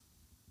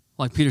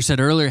Like Peter said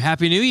earlier,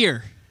 Happy New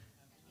Year.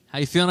 How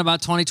you feeling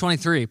about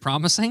 2023?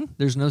 Promising?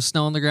 There's no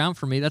snow on the ground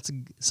for me. That's a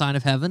sign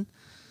of heaven.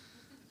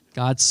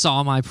 God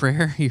saw my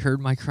prayer. He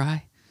heard my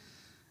cry.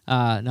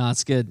 No,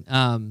 it's good.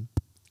 I'm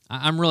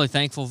really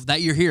thankful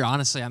that you're here.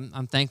 Honestly,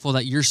 I'm thankful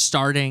that you're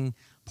starting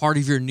part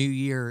of your new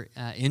year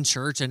in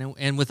church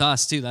and with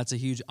us too. That's a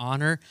huge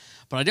honor.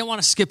 But I didn't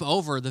want to skip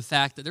over the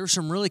fact that there were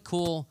some really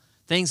cool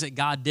things that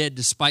God did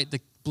despite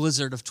the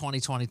blizzard of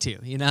 2022,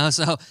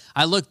 So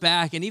I look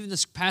back, and even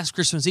this past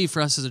Christmas Eve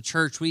for us as a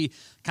church, we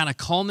kind of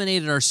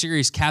culminated our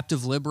series,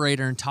 Captive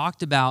Liberator, and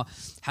talked about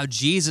how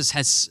Jesus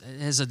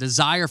has a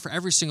desire for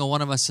every single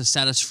one of us to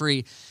set us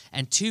free.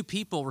 And two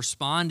people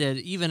responded,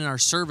 even in our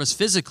service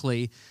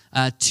physically,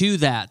 to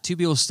that. Two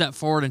people stepped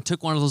forward and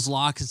took one of those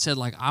locks and said,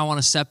 I want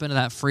to step into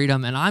that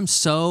freedom. And I'm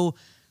so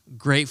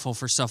grateful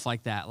for stuff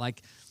like that.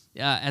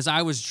 As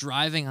I was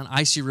driving on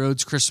icy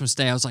roads Christmas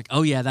Day, I was like,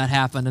 oh yeah, that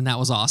happened, and that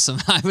was awesome.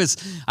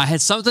 I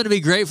had something to be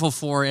grateful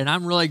for, and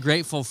I'm really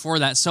grateful for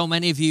that. So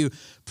many of you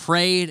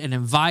prayed and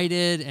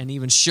invited and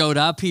even showed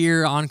up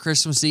here on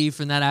Christmas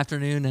Eve and that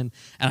afternoon, and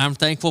I'm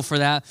thankful for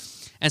that.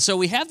 And so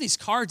we have these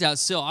cards out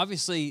still.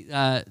 Obviously,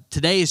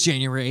 today is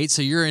January 8th,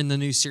 so you're in the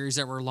new series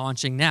that we're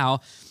launching now.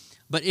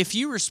 But if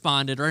you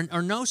responded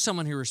or know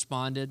someone who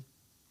responded,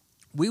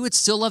 we would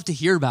still love to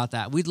hear about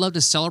that. We'd love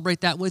to celebrate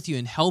that with you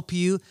and help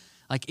you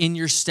in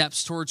your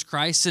steps towards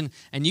Christ.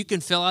 And you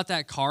can fill out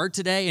that card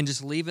today and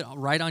just leave it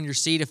right on your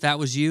seat if that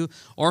was you.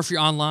 Or if you're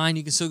online,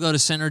 you can still go to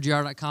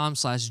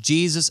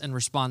centergr.com/Jesus and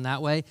respond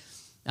that way.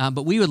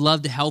 But we would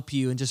love to help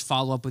you and just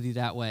follow up with you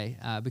that way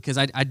because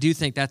I do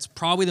think that's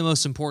probably the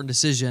most important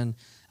decision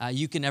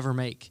you can ever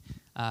make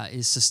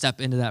is to step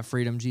into that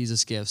freedom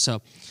Jesus gives.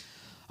 So,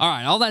 all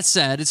right, all that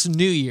said, it's a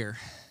new year.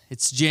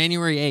 It's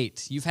January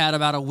 8th. You've had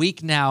about a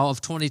week now of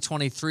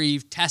 2023.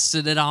 You've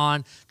tested it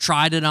on,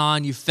 tried it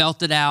on, you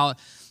felt it out.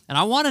 And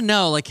I want to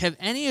know, have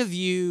any of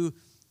you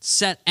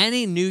set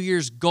any New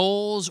Year's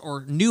goals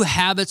or new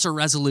habits or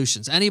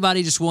resolutions?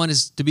 Anybody just want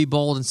to be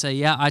bold and say,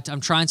 yeah,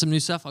 I'm trying some new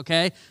stuff.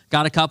 Okay,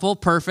 got a couple.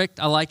 Perfect.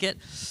 I like it.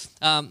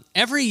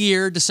 Every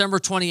year, December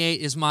 28th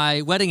is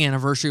my wedding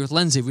anniversary with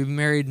Lindsay. We've been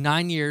married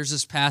 9 years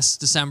this past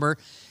December.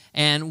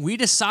 And we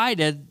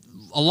decided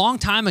a long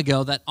time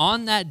ago that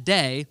on that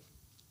day,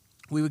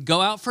 we would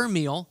go out for a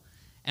meal,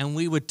 and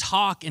we would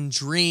talk and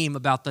dream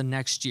about the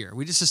next year.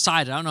 We just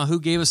decided, I don't know who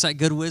gave us that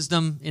good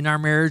wisdom in our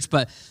marriage,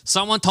 but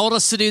someone told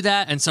us to do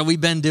that, and so we've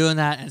been doing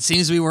that, and it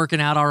seems to be working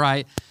out all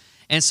right.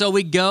 And so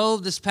we go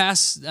this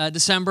past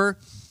December,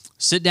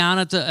 sit down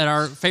at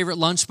our favorite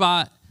lunch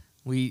spot,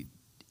 we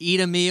eat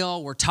a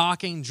meal, we're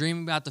talking,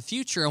 dreaming about the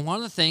future, and one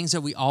of the things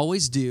that we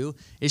always do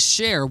is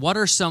share what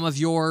are some of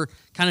your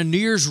kind of New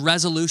Year's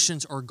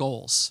resolutions or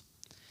goals.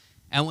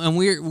 And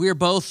we're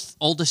both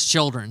oldest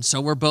children,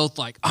 so we're both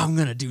I'm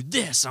going to do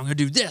this, I'm going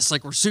to do this.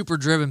 We're super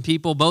driven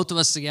people, both of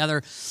us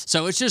together.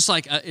 So it's just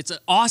it's an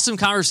awesome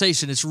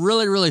conversation. It's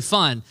really, really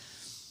fun.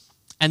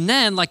 And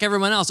then, like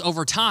everyone else,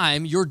 over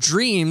time, your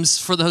dreams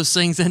for those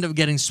things end up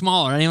getting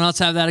smaller. Anyone else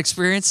have that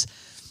experience?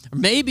 Or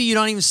maybe you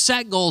don't even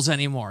set goals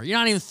anymore. You're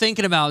not even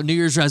thinking about New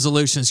Year's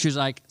resolutions because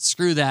you're like,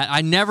 screw that. I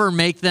never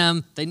make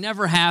them. They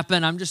never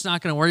happen. I'm just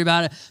not going to worry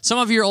about it. Some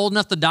of you are old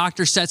enough the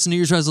doctor sets New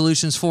Year's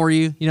resolutions for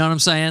you. You know what I'm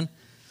saying?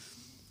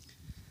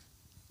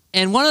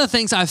 And one of the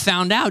things I've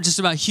found out just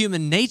about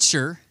human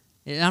nature,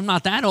 and I'm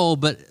not that old,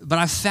 but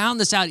I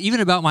found this out even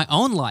about my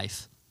own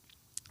life,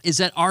 is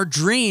that our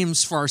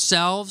dreams for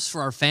ourselves,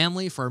 for our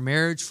family, for our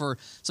marriage, for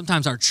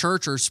sometimes our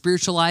church or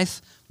spiritual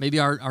life, maybe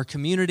our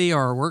community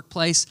or our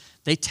workplace,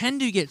 they tend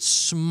to get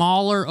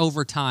smaller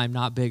over time,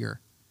 not bigger.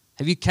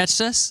 Have you catch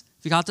this?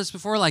 Have you got this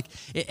before?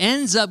 It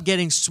ends up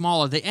getting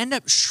smaller. They end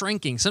up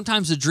shrinking.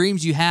 Sometimes the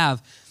dreams you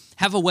have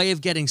a way of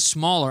getting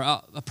smaller.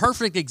 A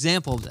perfect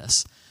example of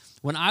this.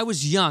 When I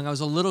was young, I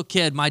was a little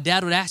kid, my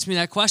dad would ask me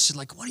that question,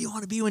 what do you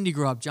want to be when you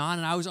grow up, John?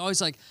 And I was always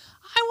like,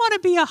 I want to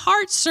be a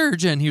heart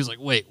surgeon. He was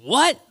like, wait,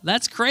 what?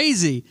 That's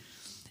crazy.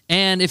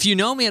 And if you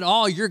know me at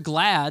all, you're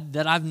glad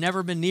that I've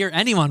never been near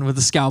anyone with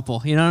a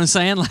scalpel. You know what I'm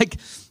saying?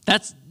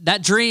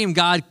 That dream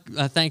God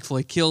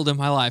thankfully killed in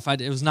my life.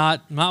 It was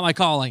not my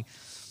calling.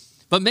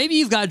 But maybe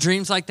you've got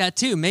dreams like that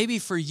too. Maybe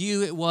for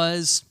you it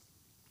was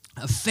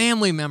a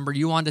family member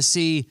you wanted to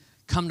see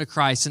come to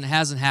Christ, and it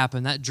hasn't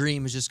happened. That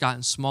dream has just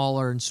gotten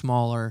smaller and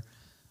smaller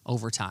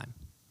over time.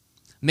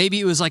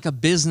 Maybe it was a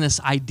business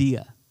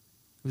idea.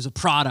 It was a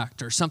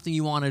product or something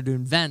you wanted to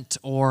invent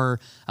or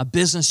a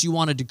business you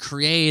wanted to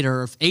create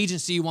or an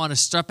agency you want to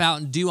step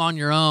out and do on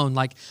your own.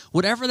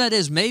 Whatever that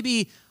is,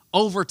 maybe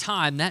over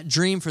time, that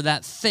dream for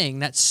that thing,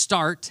 that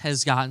start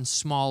has gotten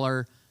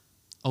smaller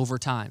over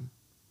time.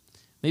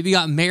 Maybe you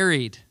got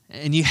married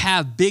and you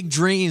have big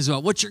dreams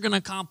about what you're going to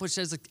accomplish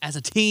as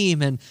a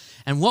team and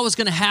what was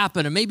going to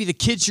happen, and maybe the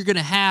kids you're going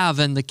to have,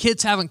 and the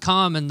kids haven't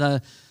come and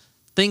the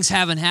things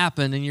haven't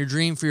happened, and your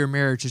dream for your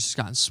marriage has just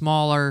gotten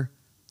smaller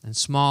and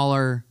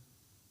smaller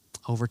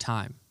over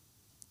time.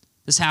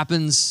 This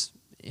happens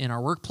in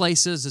our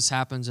workplaces. This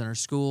happens in our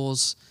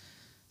schools.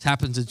 It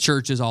happens in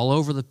churches all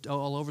over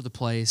the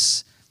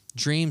place.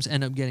 dreams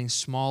end up getting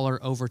smaller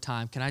over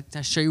time. Can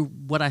I show you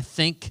what I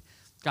think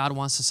God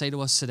wants to say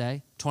to us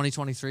today,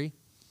 2023?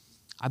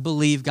 I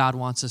believe God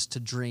wants us to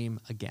dream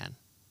again.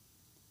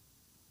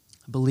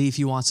 I believe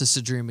he wants us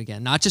to dream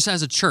again, not just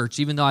as a church,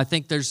 even though I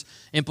think there's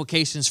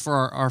implications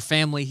for our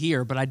family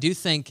here, but I do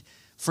think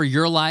for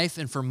your life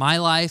and for my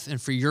life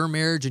and for your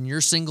marriage and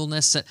your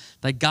singleness,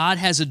 that God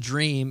has a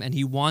dream and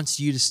he wants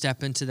you to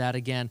step into that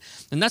again.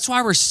 And that's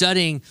why we're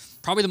studying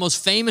probably the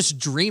most famous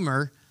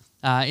dreamer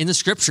in the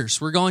scriptures.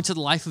 We're going to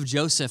the life of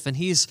Joseph, and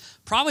he's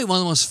probably one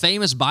of the most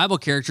famous Bible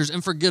characters,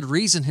 and for good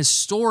reason. His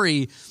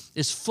story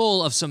is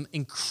full of some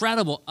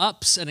incredible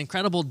ups and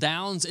incredible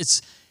downs.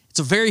 It's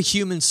a very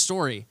human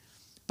story,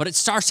 but it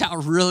starts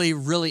out really,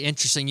 really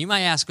interesting. You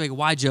might ask, like,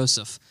 why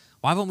Joseph?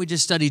 Why wouldn't we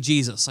just study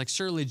Jesus? Like,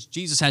 surely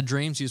Jesus had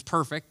dreams. He was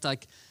perfect.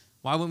 Like,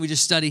 why wouldn't we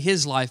just study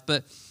his life?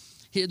 But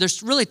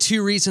there's really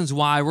two reasons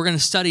why we're going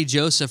to study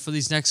Joseph for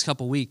these next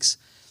couple weeks.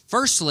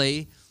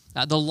 Firstly,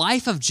 the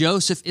life of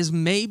Joseph is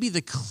maybe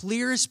the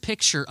clearest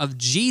picture of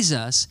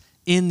Jesus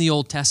in the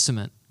Old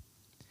Testament.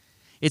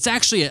 It's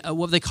actually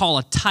what they call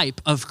a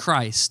type of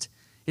Christ.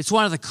 It's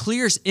one of the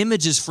clearest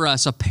images for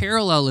us, a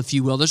parallel, if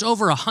you will. There's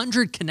over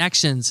 100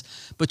 connections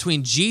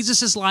between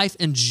Jesus' life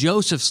and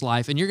Joseph's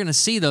life, and you're going to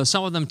see those,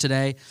 some of them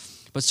today,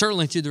 but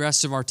certainly through the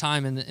rest of our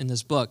time in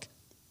this book.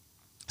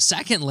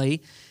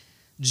 Secondly,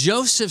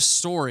 Joseph's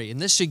story, and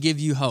this should give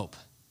you hope,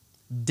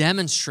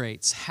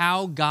 demonstrates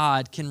how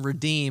God can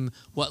redeem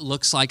what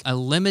looks like a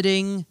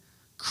limiting,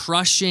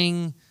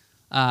 crushing,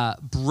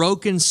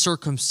 broken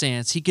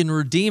circumstance. He can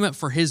redeem it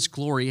for his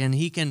glory, and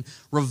he can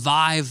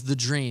revive the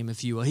dream,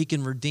 if you will. He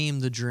can redeem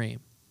the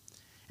dream.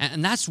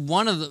 And that's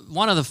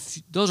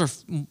those are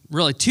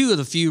really two of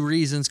the few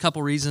reasons,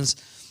 couple reasons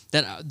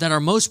that are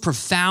most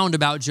profound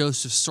about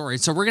Joseph's story.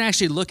 So we're going to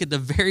actually look at the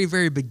very,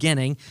 very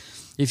beginning.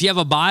 If you have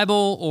a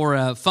Bible or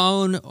a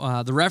phone,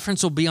 the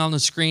reference will be on the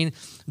screen.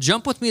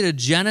 Jump with me to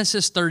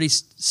Genesis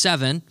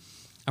 37,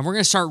 and we're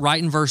going to start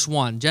right in verse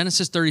 1.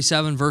 Genesis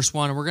 37, verse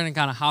 1, and we're going to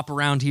kind of hop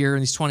around here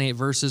in these 28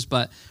 verses,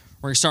 but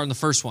we're going to start in the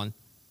first one.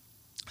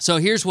 So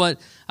here's what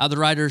the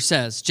writer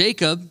says.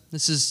 Jacob,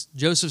 this is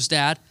Joseph's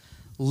dad,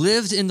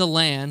 lived in the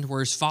land where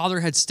his father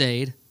had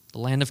stayed, the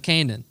land of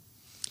Canaan.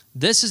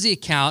 This is the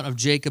account of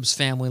Jacob's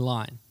family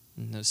line.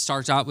 And it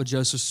starts out with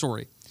Joseph's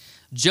story.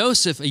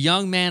 Joseph, a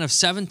young man of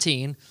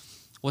 17,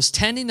 was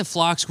tending the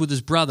flocks with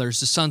his brothers,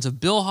 the sons of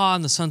Bilhah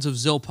and the sons of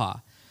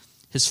Zilpah,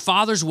 his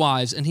father's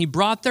wives, and he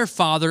brought their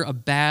father a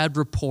bad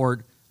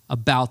report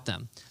about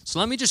them. So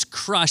let me just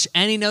crush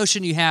any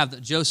notion you have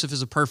that Joseph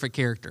is a perfect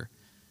character.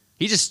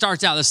 He just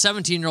starts out, the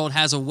 17-year-old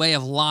has a way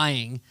of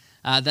lying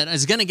that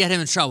is going to get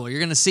him in trouble. You're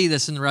going to see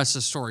this in the rest of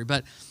the story.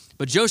 But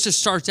Joseph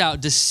starts out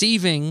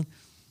deceiving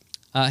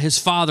his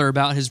father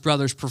about his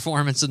brother's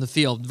performance in the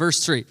field.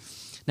 Verse 3,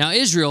 now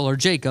Israel, or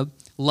Jacob,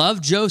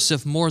 loved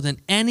Joseph more than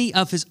any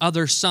of his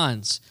other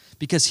sons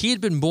because he had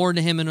been born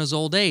to him in his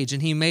old age,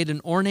 and he made an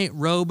ornate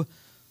robe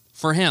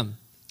for him.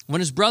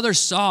 When his brothers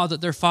saw that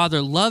their father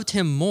loved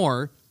him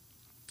more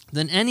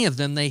than any of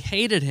them, they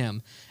hated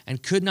him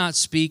and could not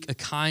speak a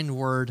kind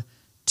word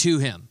to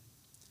him.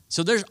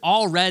 So there's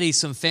already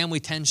some family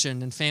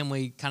tension and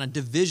family kind of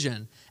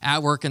division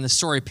at work in the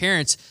story.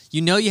 Parents,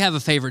 you know you have a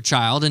favorite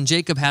child, and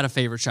Jacob had a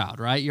favorite child,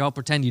 right? You all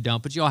pretend you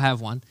don't, but you all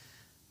have one,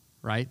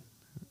 right?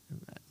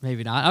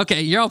 Maybe not.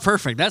 Okay, you're all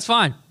perfect. That's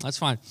fine. That's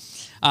fine.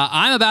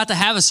 I'm about to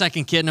have a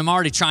second kid, and I'm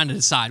already trying to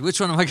decide which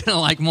one am I going to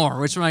like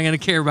more? Which one am I going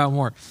to care about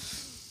more?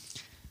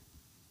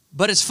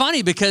 But it's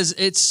funny because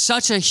it's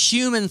such a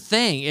human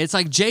thing. It's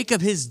like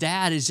Jacob, his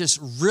dad, is just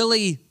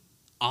really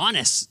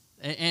honest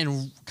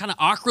and kind of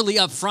awkwardly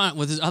upfront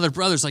with his other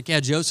brothers. Like, yeah,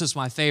 Joseph's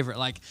my favorite.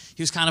 Like,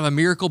 he was kind of a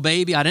miracle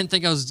baby. I didn't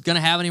think I was going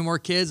to have any more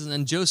kids. And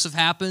then Joseph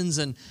happens,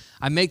 and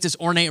I make this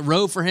ornate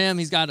robe for him.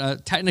 He's got a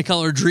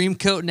Technicolor dream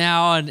coat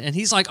now, and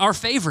he's like our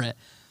favorite.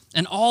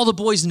 And all the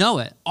boys know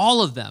it,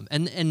 all of them.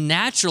 And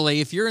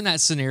naturally, if you're in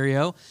that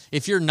scenario,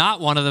 if you're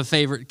not one of the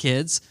favorite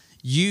kids,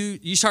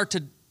 you start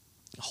to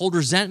hold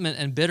resentment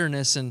and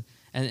bitterness. And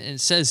it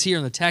says here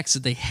in the text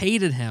that they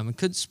hated him and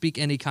couldn't speak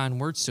any kind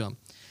words to him.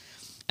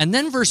 And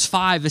then verse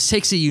 5, this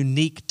takes a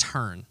unique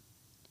turn.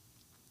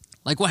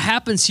 Like, what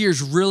happens here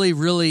is really,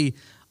 really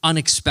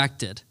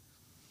unexpected.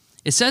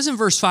 It says in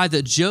verse 5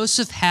 that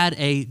Joseph had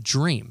a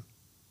dream.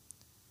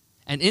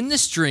 And in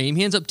this dream,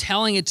 he ends up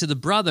telling it to the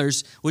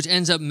brothers, which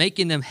ends up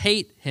making them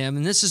hate him.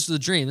 And this is the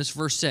dream. This is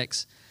verse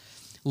 6.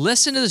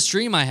 Listen to this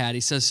dream I had,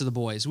 he says to the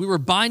boys. We were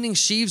binding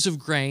sheaves of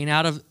grain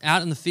out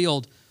in the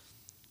field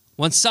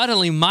when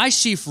suddenly my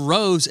sheaf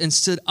rose and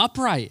stood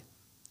upright,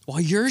 while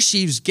your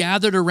sheaves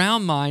gathered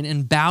around mine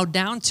and bowed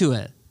down to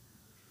it.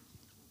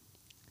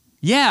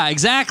 Yeah,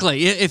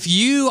 exactly. If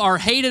you are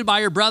hated by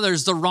your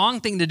brothers, the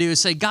wrong thing to do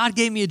is say, God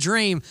gave me a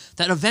dream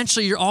that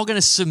eventually you're all going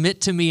to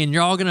submit to me and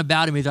you're all going to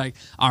bow to me. They're like,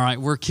 all right,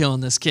 we're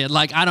killing this kid.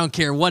 Like, I don't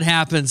care what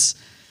happens.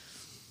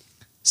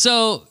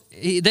 So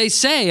they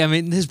say, I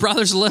mean, his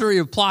brothers literally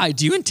reply,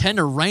 do you intend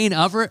to reign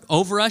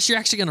over us? You're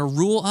actually going to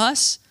rule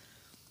us?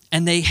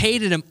 And they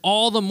hated him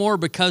all the more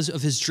because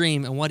of his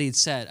dream and what he'd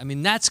said. I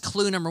mean, that's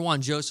clue number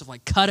one. Joseph,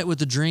 cut it with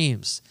the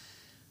dreams.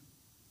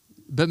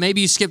 But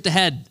maybe you skipped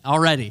ahead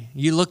already.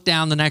 You look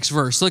down the next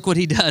verse. Look what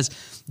he does.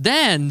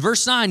 Then,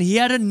 verse 9, he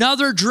had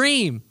another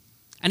dream.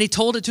 And he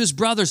told it to his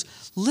brothers.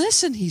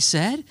 Listen, he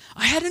said,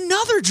 I had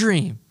another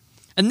dream.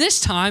 And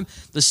this time,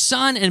 the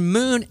sun and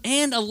moon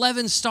and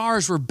 11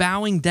 stars were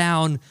bowing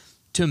down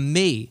to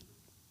me.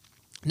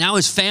 Now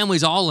his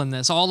family's all in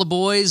this. All the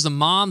boys, the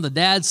mom, the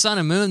dad, sun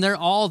and moon, they're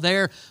all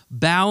there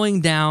bowing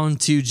down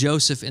to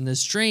Joseph in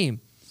this dream.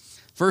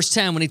 Verse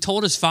 10, when he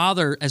told his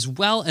father as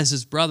well as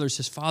his brothers,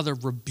 his father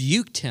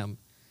rebuked him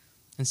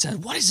and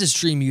said, what is this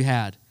dream you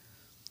had?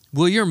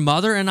 Will your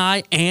mother and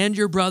I and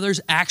your brothers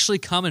actually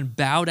come and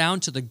bow down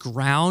to the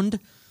ground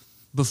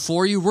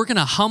before you? We're going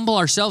to humble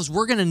ourselves.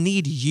 We're going to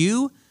need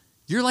you.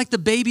 You're like the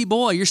baby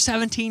boy. You're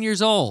 17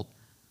 years old.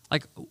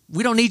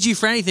 We don't need you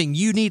for anything.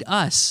 You need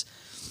us.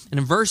 And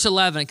in verse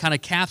 11, it kind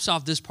of caps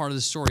off this part of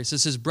the story. It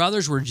says his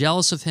brothers were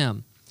jealous of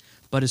him,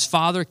 but his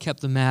father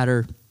kept the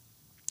matter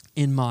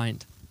in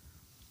mind.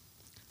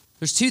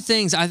 There's two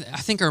things I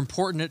think are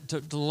important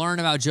to learn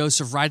about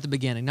Joseph right at the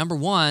beginning. Number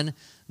one,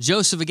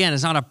 Joseph, again,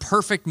 is not a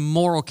perfect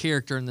moral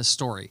character in this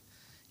story.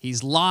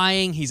 He's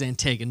lying. He's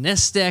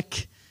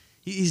antagonistic.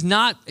 He's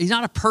not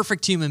a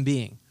perfect human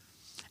being.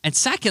 And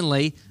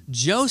secondly,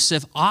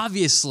 Joseph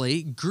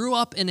obviously grew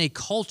up in a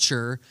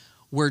culture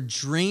where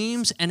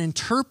dreams and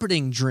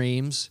interpreting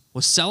dreams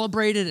was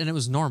celebrated and it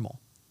was normal.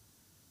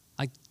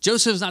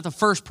 Joseph is not the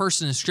first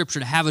person in Scripture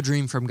to have a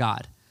dream from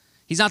God.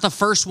 He's not the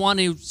first one.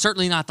 He's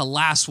certainly not the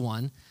last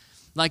one.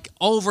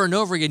 Over and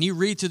over again, you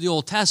read through the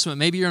Old Testament.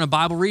 Maybe you're in a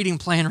Bible reading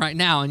plan right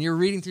now and you're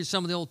reading through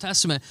some of the Old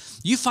Testament.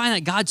 You find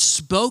that God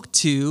spoke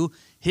to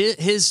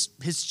his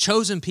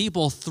chosen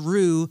people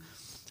through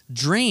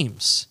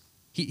dreams.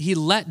 He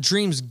let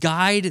dreams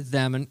guide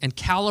them and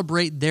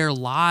calibrate their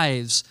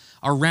lives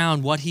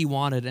around what he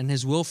wanted and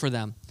his will for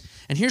them.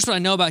 And here's what I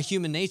know about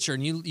human nature,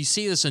 and you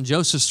see this in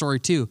Joseph's story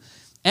too.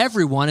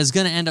 Everyone is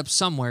going to end up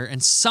somewhere,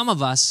 and some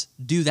of us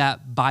do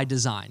that by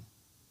design.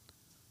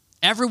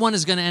 Everyone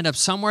is going to end up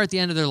somewhere at the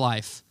end of their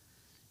life.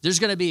 There's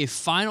going to be a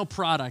final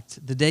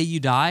product the day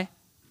you die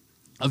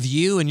of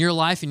you and your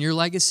life and your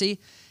legacy.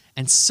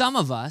 And some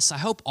of us, I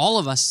hope all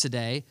of us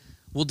today,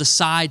 will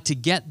decide to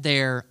get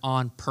there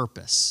on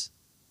purpose,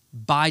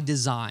 by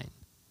design.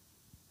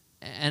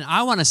 And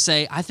I want to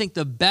say, I think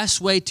the best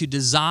way to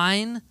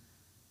design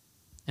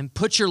and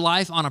put your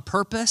life on a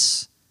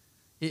purpose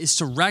is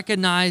to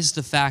recognize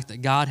the fact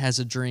that God has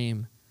a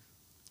dream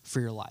for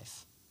your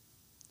life.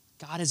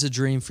 God has a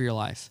dream for your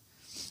life.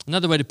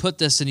 Another way to put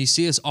this, and you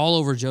see this all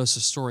over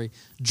Joseph's story,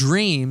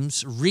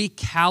 dreams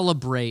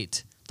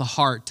recalibrate the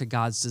heart to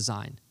God's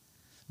design.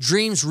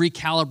 Dreams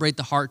recalibrate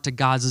the heart to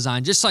God's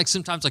design. Just like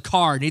sometimes a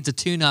car needs a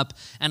tune-up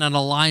and an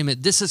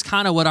alignment. This is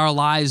kind of what our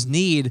lives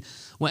need.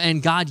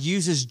 And God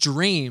uses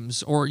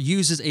dreams or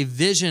uses a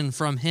vision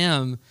from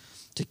him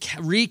to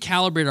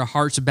recalibrate our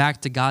hearts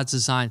back to God's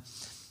design.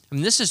 I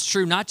mean, this is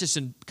true not just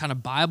in kind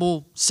of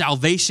Bible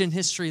salvation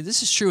history.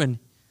 This is true in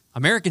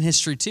American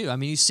history too. I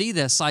mean, you see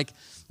this, one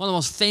of the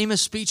most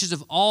famous speeches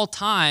of all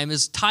time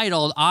is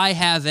titled, I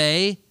Have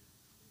a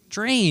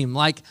Dream.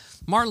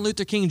 Martin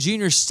Luther King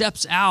Jr.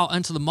 steps out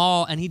into the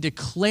mall and he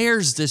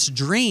declares this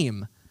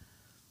dream,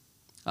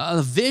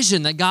 a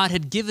vision that God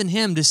had given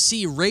him to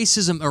see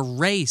racism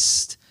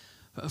erased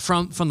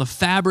from the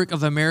fabric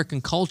of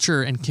American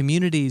culture and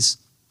communities,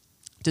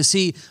 to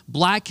see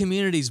black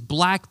communities,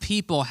 black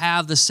people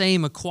have the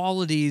same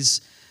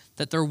equalities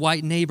that their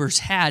white neighbors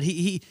had.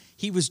 He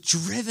was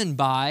driven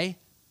by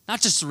not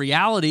just the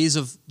realities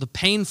of the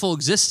painful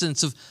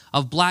existence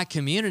of black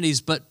communities,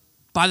 but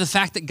by the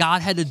fact that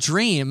God had a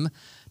dream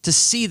to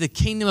see the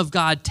kingdom of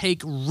God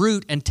take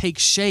root and take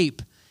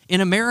shape in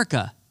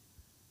America,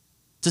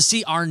 to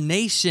see our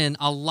nation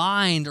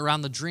aligned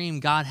around the dream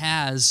God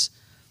has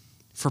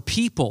for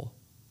people.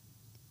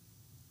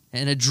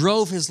 And it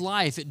drove his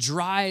life. It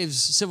drives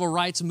civil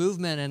rights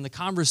movement and the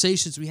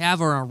conversations we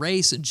have around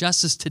race and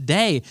justice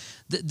today.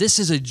 This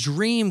is a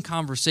dream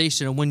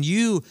conversation. And when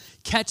you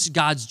catch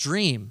God's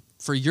dream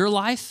for your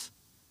life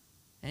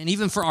and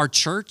even for our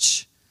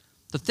church,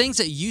 the things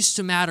that used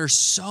to matter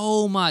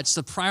so much,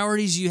 the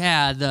priorities you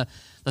had, the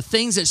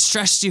things that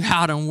stressed you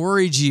out and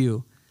worried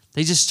you,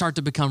 they just start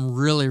to become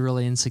really,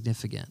 really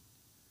insignificant.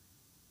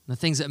 And the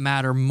things that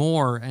matter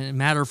more and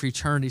matter for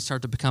eternity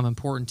start to become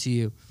important to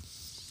you.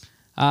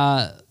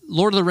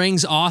 Lord of the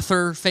Rings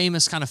author,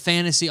 famous kind of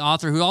fantasy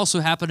author, who also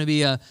happened to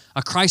be a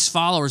Christ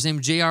follower, his name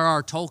is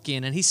J.R.R.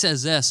 Tolkien, and he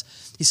says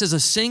this. He says, a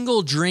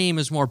single dream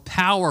is more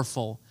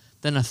powerful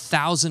than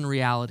 1,000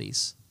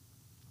 realities.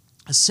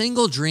 A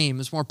single dream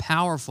is more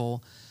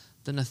powerful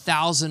than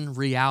 1,000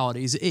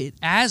 realities. It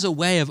as a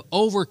way of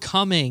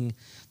overcoming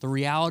the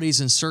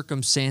realities and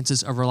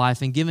circumstances of our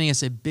life and giving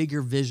us a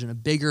bigger vision, a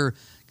bigger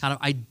kind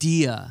of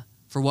idea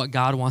for what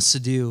God wants to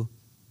do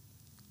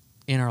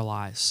in our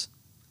lives.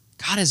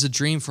 God has a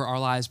dream for our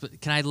lives,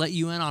 but can I let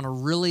you in on a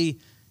really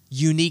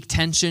unique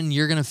tension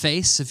you're going to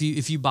face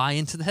if you buy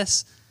into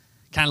this?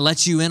 Can I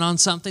let you in on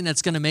something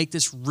that's going to make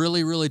this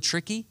really, really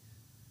tricky?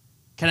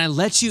 Can I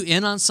let you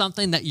in on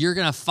something that you're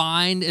going to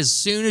find as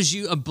soon as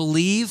you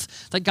believe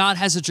that God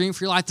has a dream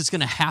for your life that's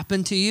going to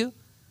happen to you?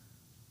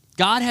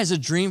 God has a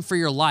dream for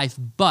your life,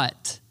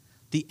 but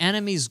the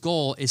enemy's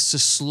goal is to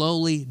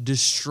slowly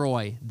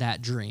destroy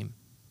that dream.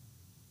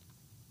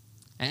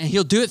 And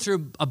he'll do it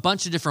through a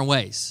bunch of different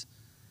ways.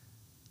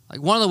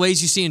 Like one of the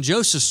ways you see in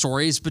Joseph's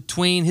story is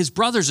between his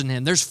brothers and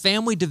him. There's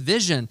family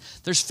division.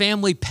 There's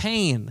family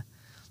pain.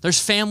 There's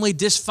family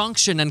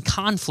dysfunction and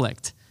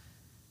conflict.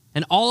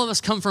 And all of us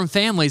come from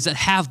families that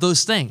have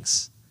those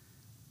things.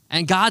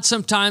 And God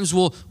sometimes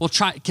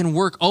can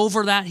work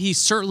over that. He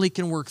certainly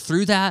can work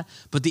through that.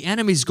 But the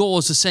enemy's goal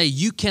is to say,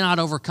 you cannot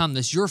overcome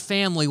this. Your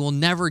family will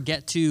never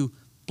get to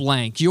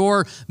blank.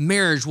 Your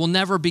marriage will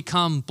never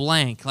become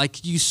blank.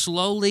 Like you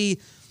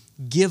slowly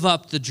give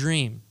up the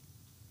dream.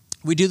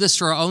 We do this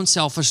through our own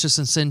selfishness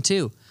and sin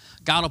too.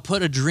 God will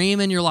put a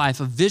dream in your life,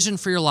 a vision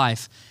for your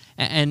life,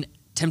 and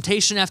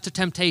temptation after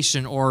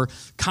temptation or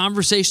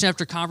conversation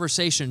after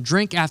conversation,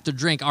 drink after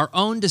drink, our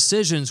own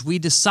decisions, we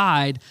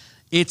decide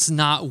it's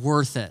not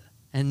worth it.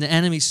 And the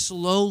enemy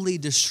slowly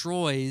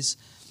destroys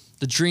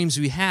the dreams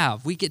we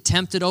have. We get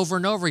tempted over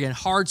and over again,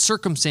 hard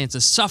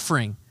circumstances,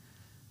 suffering,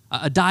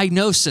 a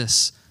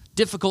diagnosis,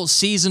 difficult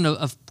season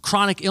of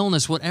chronic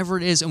illness, whatever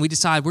it is, and we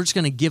decide we're just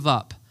going to give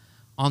up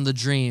on the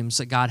dreams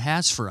that God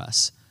has for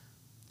us.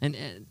 And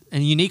a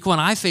unique one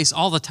I face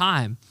all the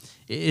time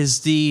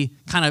is the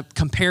kind of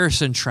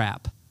comparison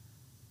trap,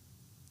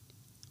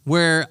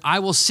 where I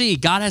will see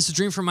God has a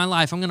dream for my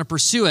life. I'm going to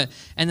pursue it.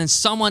 And then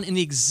someone in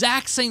the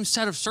exact same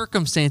set of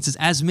circumstances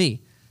as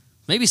me,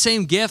 maybe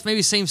same gift,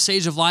 maybe same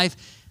stage of life,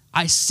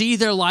 I see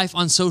their life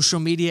on social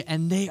media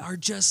and they are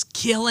just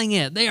killing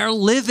it. They are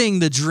living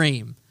the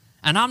dream.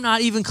 And I'm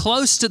not even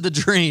close to the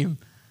dream.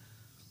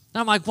 And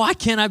I'm like, why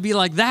can't I be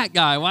like that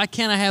guy? Why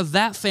can't I have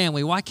that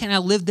family? Why can't I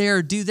live there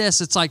or do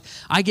this? It's like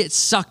I get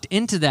sucked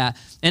into that.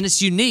 And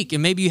it's unique.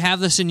 And maybe you have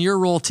this in your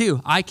role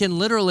too. I can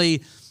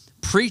literally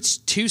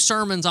preach 2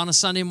 sermons on a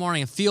Sunday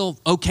morning and feel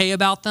okay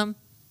about them.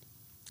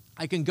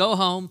 I can go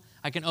home,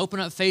 I can open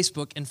up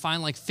Facebook and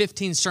find like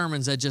 15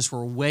 sermons that just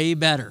were way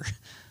better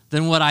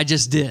than what I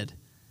just did.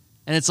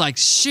 And it's like,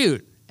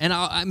 shoot. And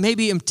I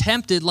maybe am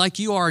tempted like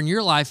you are in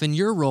your life and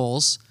your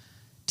roles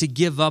to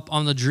give up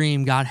on the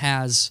dream God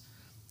has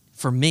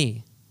for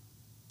me.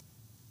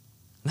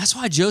 And that's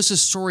why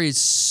Joseph's story is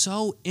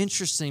so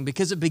interesting,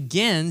 because it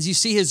begins, you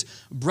see his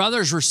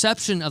brother's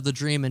reception of the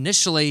dream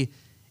initially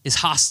is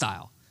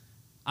hostile.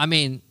 I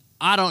mean,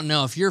 I don't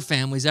know if your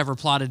family's ever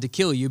plotted to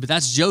kill you, but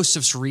that's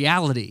Joseph's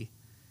reality.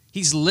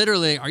 He's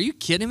literally, are you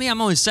kidding me?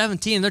 I'm only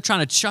 17 and they're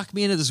trying to chuck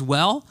me into this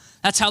well?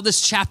 That's how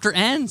this chapter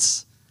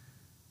ends.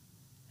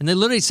 And they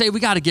literally say,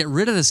 we got to get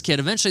rid of this kid.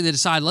 Eventually they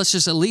decide, let's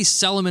just at least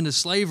sell him into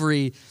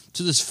slavery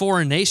to this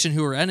foreign nation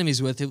who we're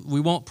enemies with.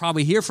 We won't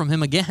probably hear from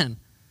him again.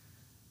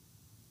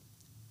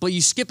 But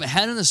you skip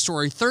ahead in the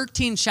story.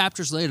 13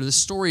 chapters later, the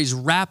story is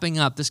wrapping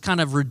up. This kind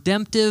of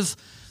redemptive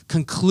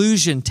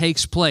conclusion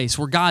takes place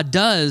where God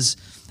does,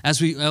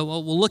 as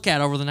we'll look at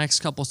over the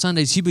next couple of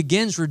Sundays, he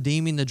begins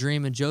redeeming the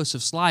dream in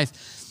Joseph's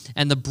life.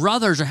 And the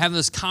brothers are having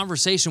this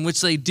conversation, which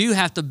they do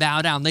have to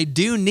bow down. They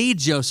do need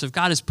Joseph.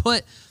 God has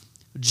put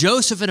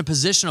Joseph in a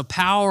position of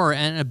power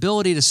and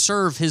ability to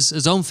serve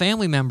his own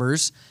family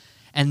members.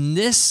 And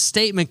this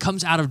statement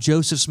comes out of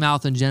Joseph's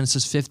mouth in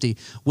Genesis 50,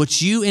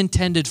 which you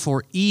intended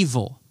for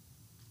evil,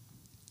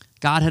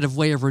 God had a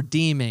way of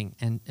redeeming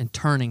and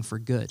turning for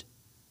good.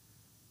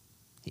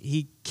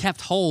 He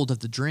kept hold of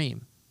the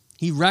dream.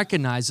 He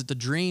recognized that the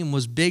dream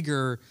was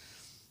bigger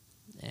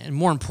and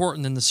more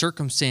important than the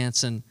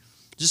circumstance. And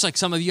just like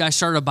some of you, I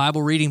started a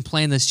Bible reading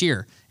plan this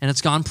year, and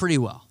it's gone pretty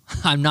well.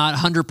 I'm not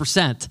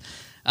 100%.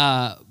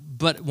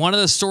 But one of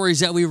the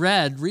stories that we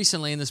read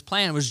recently in this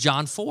plan was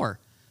John 4.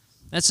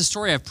 That's a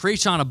story I've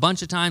preached on a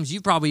bunch of times.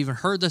 You've probably even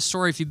heard this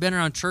story if you've been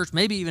around church.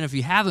 Maybe even if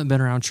you haven't been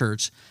around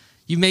church,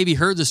 you've maybe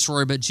heard this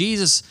story. But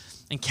Jesus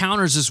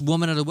encounters this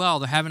woman at a well.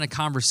 They're having a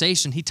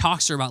conversation. He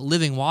talks to her about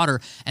living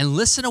water. And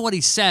listen to what he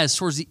says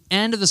towards the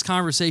end of this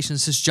conversation.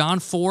 This is John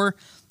 4,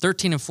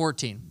 13 and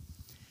 14.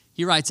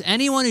 He writes,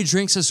 anyone who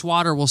drinks this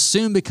water will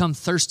soon become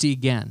thirsty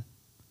again.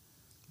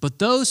 But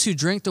those who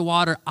drink the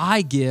water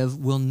I give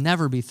will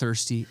never be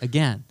thirsty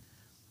again.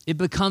 It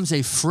becomes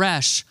a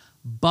fresh,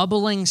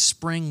 bubbling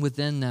spring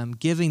within them,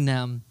 giving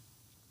them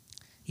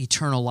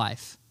eternal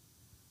life.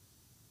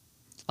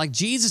 Like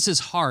Jesus'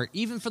 heart,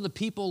 even for the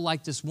people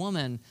like this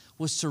woman,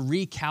 was to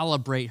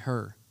recalibrate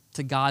her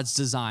to God's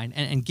design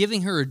and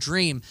giving her a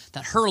dream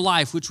that her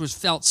life, which was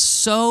felt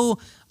so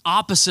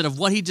opposite of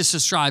what he just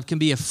described, can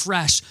be a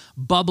fresh,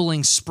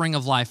 bubbling spring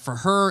of life for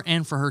her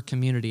and for her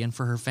community and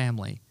for her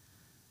family.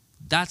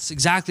 That's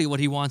exactly what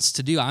he wants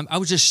to do. I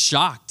was just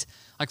shocked,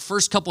 like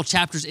first couple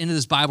chapters into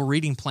this Bible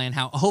reading plan,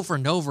 how over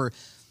and over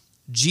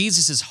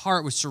Jesus'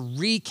 heart was to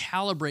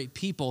recalibrate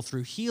people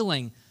through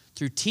healing,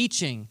 through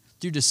teaching,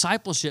 through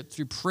discipleship,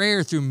 through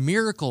prayer, through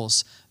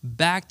miracles,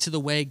 back to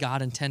the way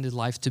God intended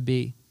life to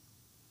be.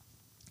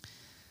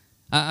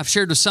 I've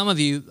shared with some of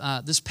you,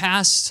 this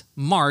past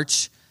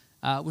March,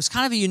 was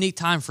kind of a unique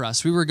time for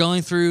us. We were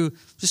going through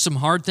just some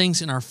hard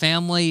things in our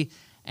family,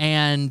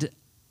 and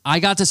I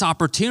got this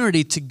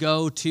opportunity to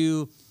go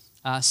to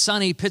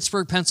sunny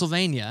Pittsburgh,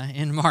 Pennsylvania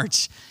in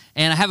March.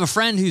 And I have a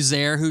friend who's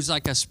there who's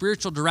like a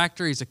spiritual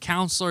director. He's a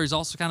counselor. He's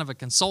also kind of a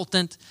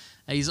consultant.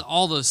 He's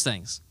all those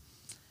things.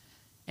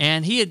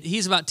 And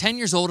he's about 10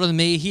 years older than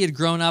me. He had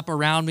grown up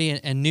around me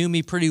and knew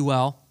me pretty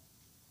well.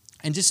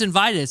 And just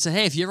invited, said,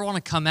 hey, if you ever want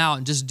to come out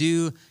and just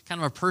do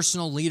kind of a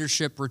personal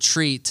leadership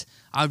retreat,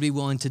 I would be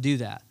willing to do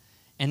that.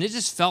 And it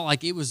just felt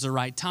like it was the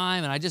right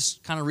time. And I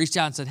just kind of reached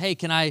out and said, hey,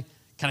 can I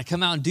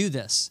come out and do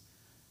this?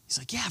 He's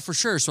like, yeah, for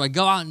sure. So I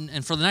go out,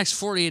 and for the next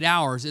 48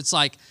 hours, it's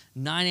like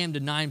 9 a.m. to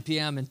 9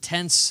 p.m.,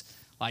 intense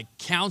like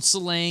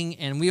counseling,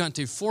 and we went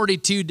through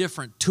 42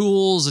 different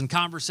tools and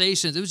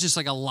conversations. It was just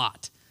like a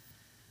lot.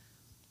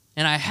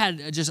 And I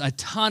had just a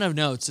ton of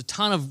notes, a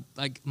ton of,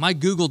 like, my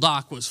Google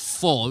Doc was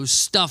full. It was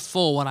stuffed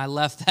full when I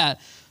left that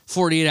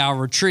 48-hour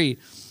retreat.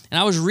 And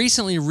I was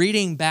recently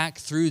reading back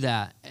through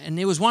that, and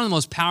it was one of the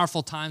most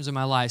powerful times in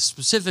my life,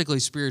 specifically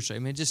spiritually. I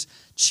mean, it just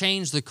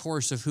changed the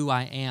course of who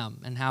I am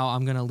and how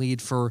I'm going to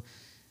lead for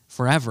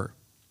forever.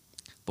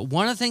 But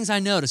one of the things I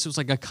noticed, it was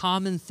like a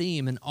common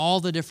theme in all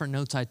the different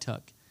notes I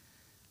took,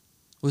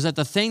 was that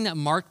the thing that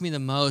marked me the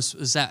most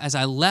was that as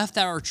I left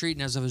that retreat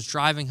and as I was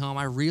driving home,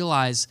 I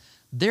realized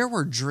there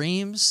were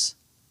dreams,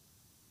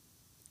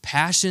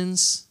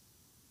 passions,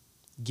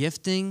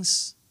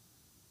 giftings,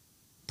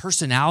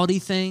 personality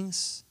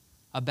things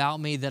about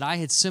me that I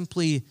had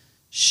simply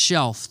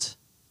shelved.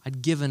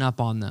 I'd given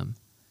up on them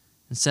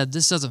and said,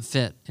 this doesn't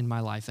fit in my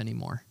life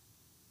anymore.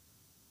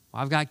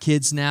 Well, I've got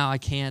kids now. I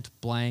can't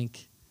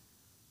blank.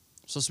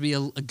 I'm supposed to be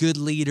a good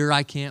leader.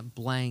 I can't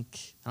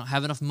blank. I don't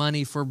have enough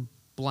money for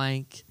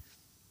blank.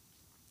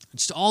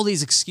 Just all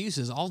these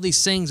excuses, all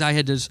these things I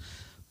had just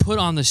put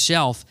on the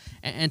shelf.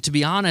 And to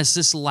be honest,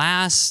 this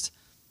last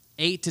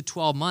 8 to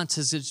 12 months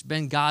has just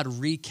been God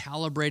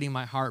recalibrating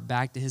my heart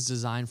back to his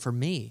design for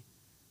me.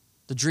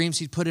 The dreams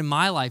he'd put in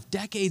my life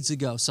decades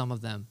ago, some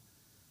of them.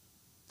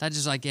 That's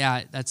just like,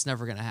 yeah, that's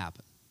never going to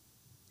happen.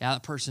 Yeah,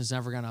 that person's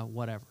never going to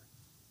whatever.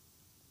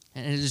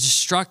 And it just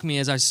struck me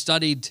as I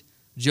studied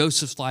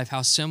Joseph's life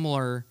how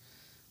similar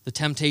the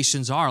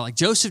temptations are. Like,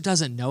 Joseph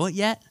doesn't know it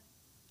yet,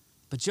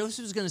 but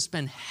Joseph is going to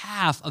spend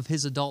half of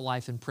his adult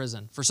life in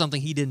prison for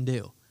something he didn't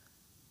do.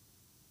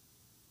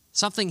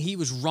 Something he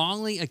was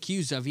wrongly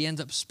accused of. He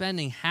ends up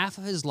spending half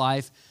of his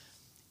life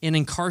in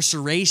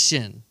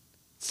incarceration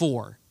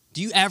for.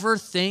 Do you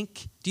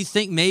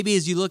think maybe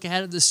as you look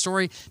ahead at this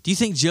story, do you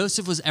think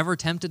Joseph was ever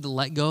tempted to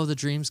let go of the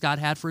dreams God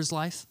had for his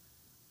life?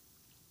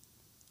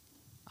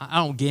 I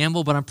don't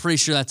gamble, but I'm pretty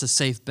sure that's a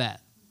safe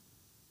bet.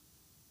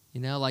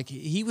 You know, like,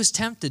 he was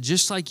tempted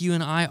just like you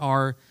and I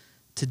are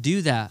to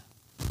do that.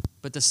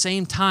 But at the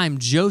same time,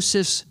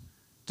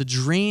 the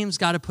dreams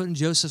God had put in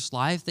Joseph's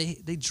life,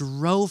 they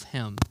drove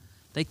him.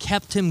 They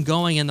kept him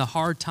going in the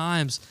hard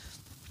times.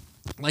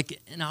 Like,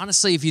 and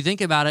honestly, if you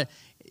think about it,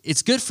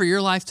 it's good for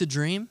your life to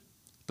dream,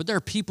 but there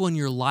are people in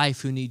your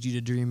life who need you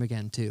to dream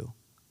again too.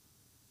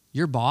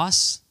 Your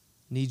boss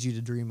needs you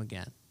to dream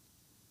again.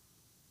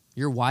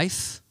 Your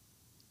wife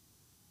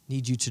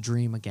needs you to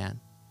dream again.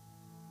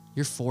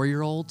 Your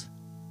 4-year-old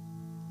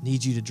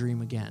needs you to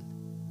dream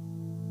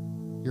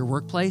again. Your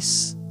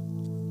workplace,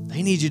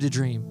 they need you to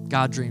dream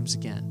God dreams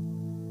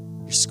again.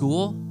 Your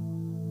school,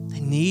 they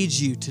need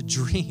you to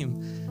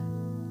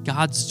dream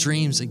God's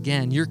dreams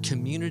again. Your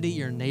community,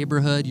 your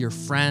neighborhood, your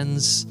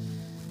friends,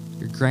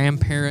 your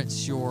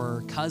grandparents,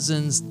 your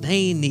cousins,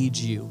 they need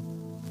you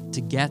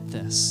to get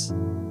this.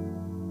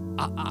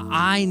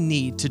 I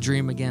need to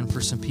dream again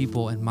for some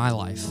people in my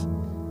life. So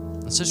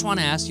I just want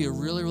to ask you a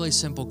really, really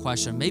simple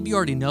question. Maybe you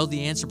already know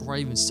the answer before I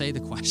even say the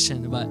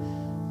question, but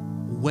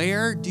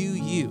where do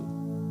you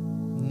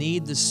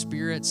need the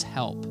Spirit's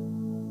help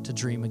to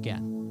dream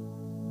again?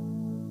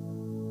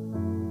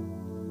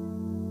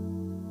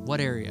 What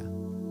area?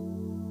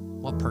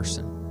 What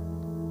person?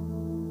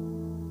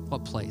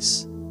 What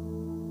place?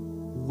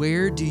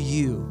 Where do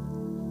you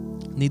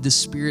need the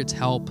Spirit's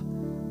help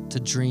to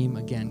dream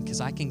again?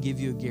 Because I can give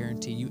you a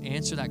guarantee. You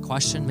answer that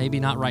question, maybe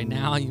not right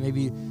now.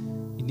 Maybe you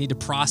need to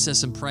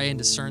process and pray and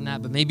discern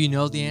that, but maybe you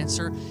know the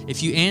answer.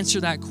 If you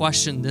answer that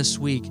question this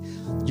week,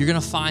 you're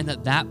going to find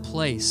that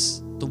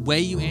place, the way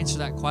you answer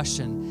that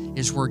question,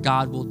 is where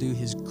God will do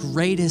his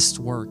greatest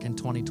work in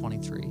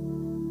 2023.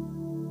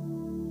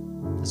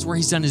 That's where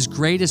he's done his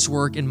greatest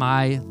work in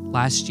my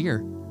last year.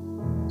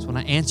 So when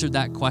I answered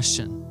that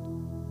question,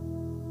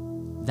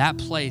 that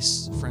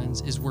place,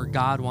 friends, is where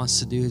God wants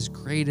to do his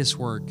greatest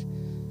work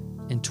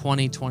in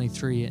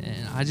 2023.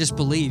 And I just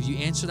believe you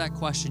answer that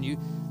question, you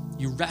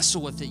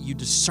wrestle with it, you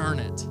discern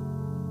it,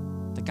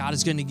 that God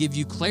is going to give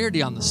you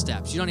clarity on the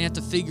steps. You don't have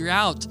to figure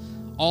out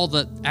all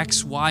the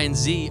X, Y, and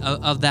Z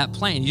of that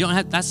plan.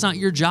 That's not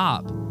your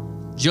job.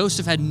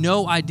 Joseph had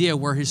no idea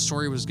where his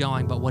story was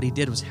going, but what he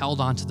did was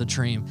held on to the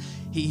dream.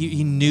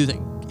 He knew that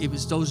it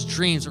was those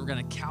dreams that were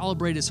going to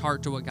calibrate his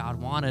heart to what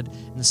God wanted,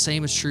 and the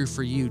same is true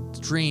for you.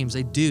 Dreams,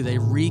 they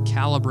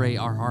recalibrate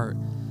our heart.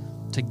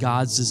 to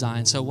God's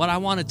design. So what I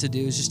wanted to do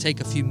is just take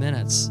a few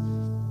minutes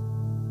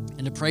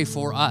and to pray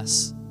for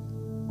us,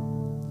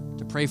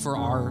 to pray for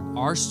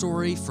our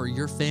story, for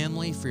your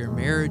family, for your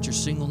marriage, your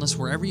singleness,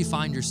 wherever you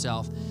find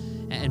yourself.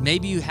 And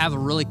maybe you have a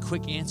really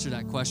quick answer to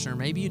that question, or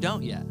maybe you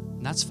don't yet,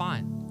 and that's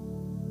fine.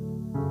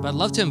 But I'd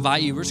love to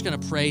invite you. We're just going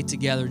to pray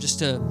together, just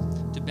to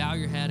bow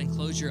your head and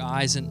close your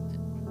eyes. And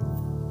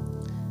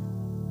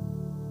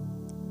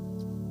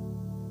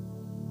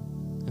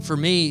for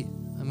me,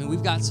 I mean,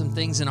 we've got some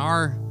things in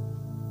our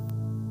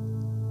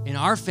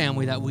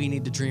family that we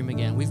need to dream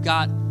again. We've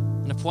got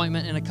an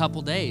appointment in a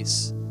couple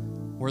days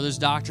where there's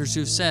doctors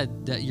who've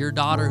said that your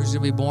daughter, who's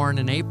going to be born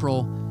in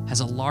April, has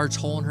a large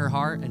hole in her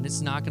heart and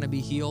it's not going to be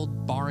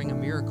healed barring a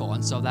miracle.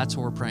 And so that's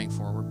what we're praying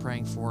for. We're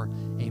praying for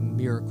a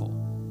miracle.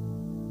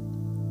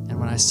 And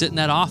when I sit in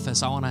that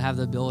office, I want to have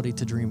the ability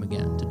to dream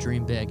again, to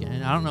dream big.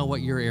 And I don't know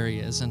what your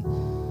area is. And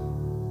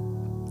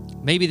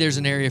maybe there's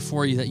an area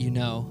for you that you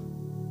know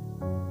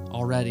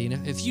already.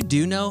 And if you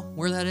do know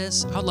where that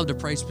is, I'd love to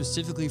pray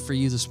specifically for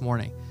you this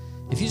morning.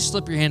 If you just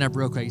slip your hand up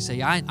real quick, you say,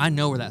 yeah, I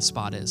know where that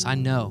spot is. I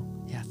know.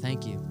 Yeah,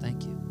 thank you.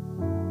 Thank you.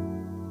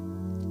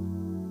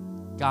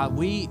 God,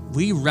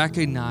 we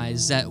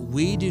recognize that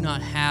we do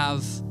not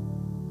have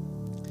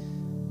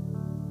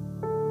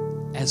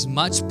as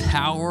much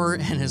power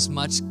and as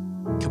much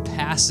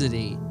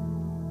capacity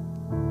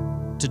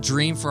to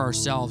dream for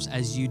ourselves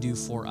as you do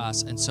for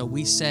us. And so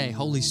we say,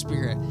 Holy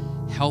Spirit,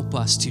 help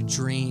us to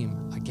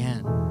dream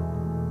again.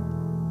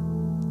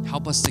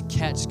 Help us to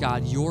catch,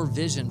 God, your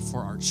vision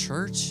for our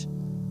church,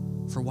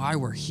 for why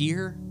we're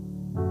here.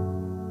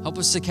 Help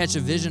us to catch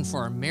a vision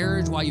for our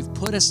marriage, why you've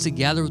put us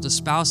together with the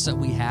spouse that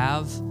we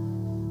have.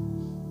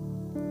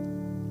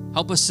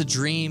 Help us to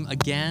dream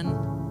again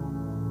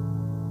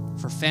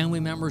for family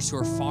members who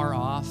are far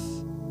off,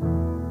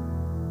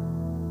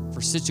 for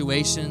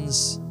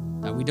situations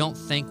that we don't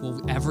think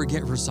will ever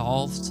get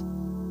resolved,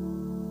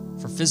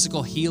 for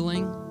physical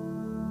healing,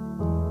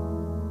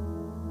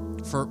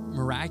 for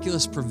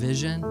miraculous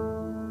provision,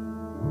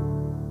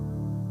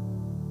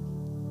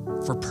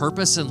 for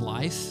purpose in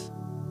life,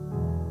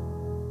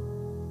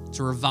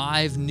 to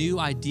revive new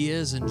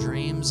ideas and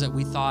dreams that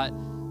we thought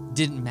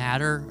didn't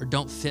matter or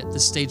don't fit the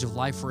stage of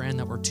life we're in,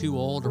 that we're too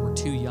old or we're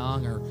too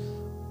young or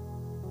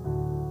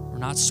we're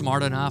not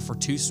smart enough or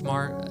too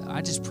smart.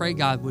 I just pray,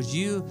 God, would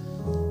you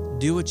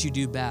do what you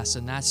do best,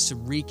 and that's to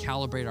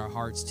recalibrate our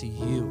hearts to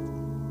you.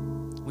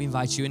 We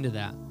invite you into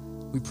that.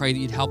 We pray that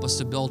you'd help us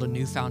to build a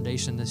new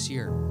foundation this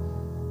year.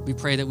 We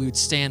pray that we would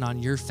stand on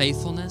your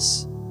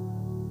faithfulness,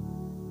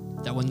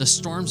 that when the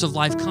storms of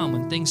life come,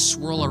 when things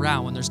swirl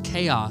around, when there's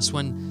chaos,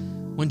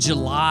 when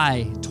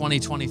July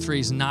 2023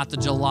 is not the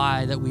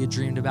July that we had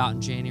dreamed about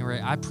in January,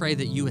 I pray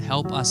that you would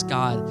help us,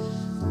 God,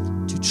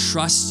 to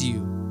trust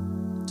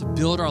you, to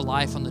build our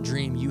life on the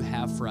dream you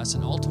have for us.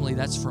 And ultimately,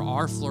 that's for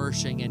our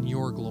flourishing and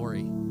your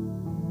glory.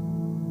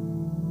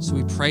 So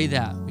we pray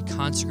that. We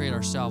consecrate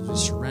ourselves. We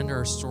surrender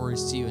our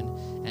stories to you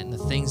and the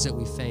things that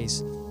we face.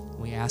 And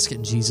we ask it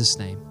in Jesus'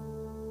 name.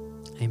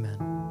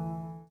 Amen.